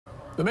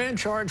The man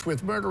charged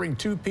with murdering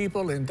 2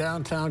 people in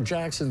downtown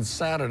Jackson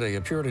Saturday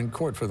appeared in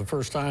court for the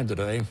first time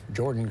today.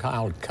 Jordan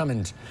Kyle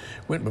Cummins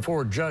went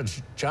before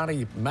Judge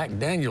Johnny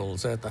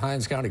McDaniels at the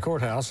Hinds County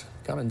Courthouse.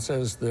 Cummins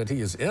says that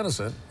he is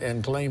innocent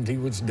and claimed he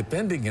was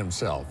defending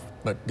himself,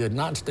 but did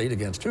not state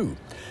against who.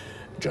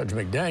 Judge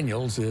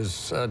McDaniels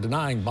is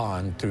denying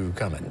bond to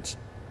Cummins.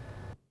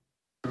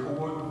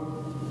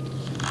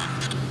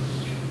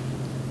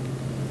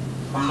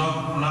 I'm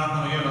not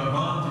going to get a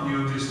bond to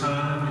you at this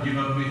time, but you're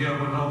going to be held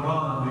with no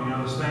bond. Do you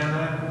understand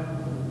that?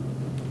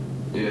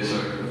 Yes,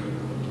 sir.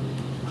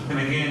 And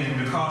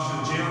again,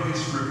 because your jail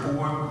history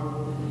report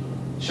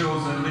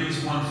shows at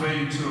least one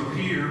failure to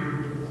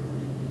appear,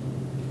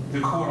 the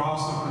court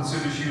also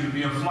considers you to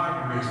be a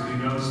flight risk. Do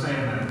you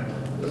understand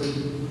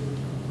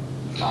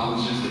that? I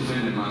was just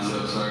defending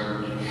myself,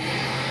 sir.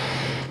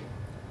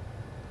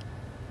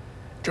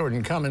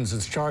 Jordan Cummins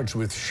is charged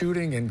with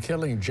shooting and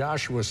killing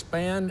Joshua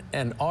Spann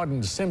and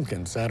Auden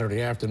Simpkins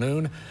Saturday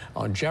afternoon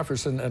on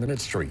Jefferson and Mid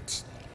Streets.